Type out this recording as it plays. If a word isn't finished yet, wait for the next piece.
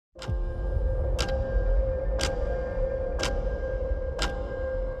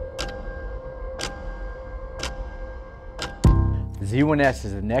Z1S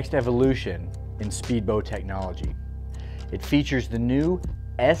is the next evolution in speedbow technology. It features the new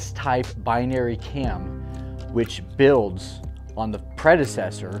S-type binary cam, which builds on the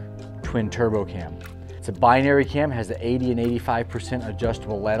predecessor twin turbo cam. It's a binary cam, has the 80 and 85%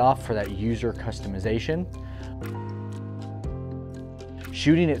 adjustable let-off for that user customization.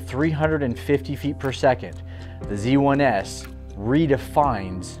 Shooting at 350 feet per second, the Z1S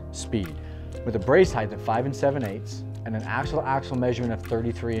redefines speed. With a brace height of 5 7/8 and an axle-to-axle measurement of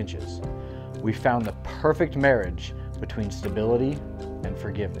 33 inches, we found the perfect marriage between stability and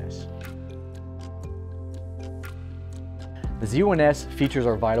forgiveness. The Z1S features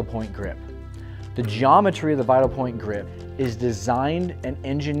our Vital Point grip. The geometry of the Vital Point grip is designed and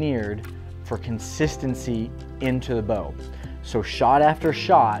engineered for consistency into the bow. So shot after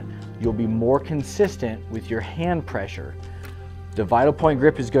shot, you'll be more consistent with your hand pressure. The Vital Point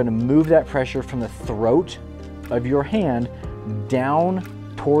grip is going to move that pressure from the throat of your hand down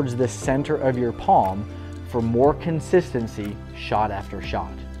towards the center of your palm for more consistency shot after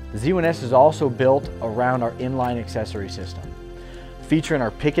shot. The Z1S is also built around our inline accessory system, featuring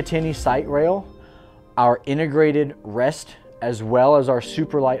our Picatinny sight rail, our integrated rest, as well as our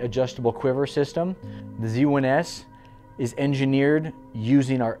super light adjustable quiver system. The Z1S is engineered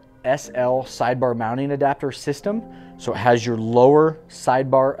using our SL sidebar mounting adapter system. So it has your lower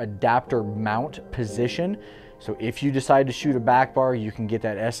sidebar adapter mount position. So if you decide to shoot a back bar, you can get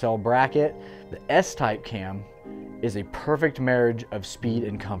that SL bracket. The S-type cam is a perfect marriage of speed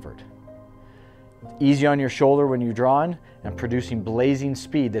and comfort. Easy on your shoulder when you're drawing and producing blazing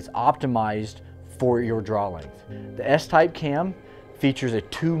speed that's optimized for your draw length. The S-type cam features a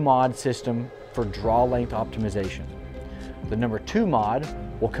 2-mod system for draw length optimization. The number 2 mod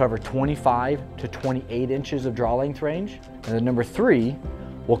will cover 25 to 28 inches of draw length range, and the number 3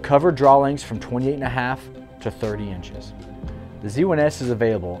 will cover draw lengths from 28.5 to 30 inches. The Z1S is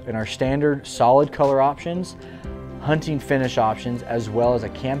available in our standard solid color options, hunting finish options, as well as a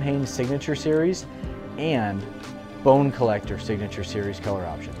Cam Hanes Signature Series and Bone Collector Signature Series color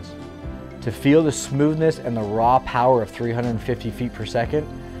options. To feel the smoothness and the raw power of 350 feet per second,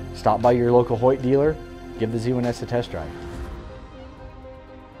 stop by your local Hoyt dealer, give the Z1S a test drive.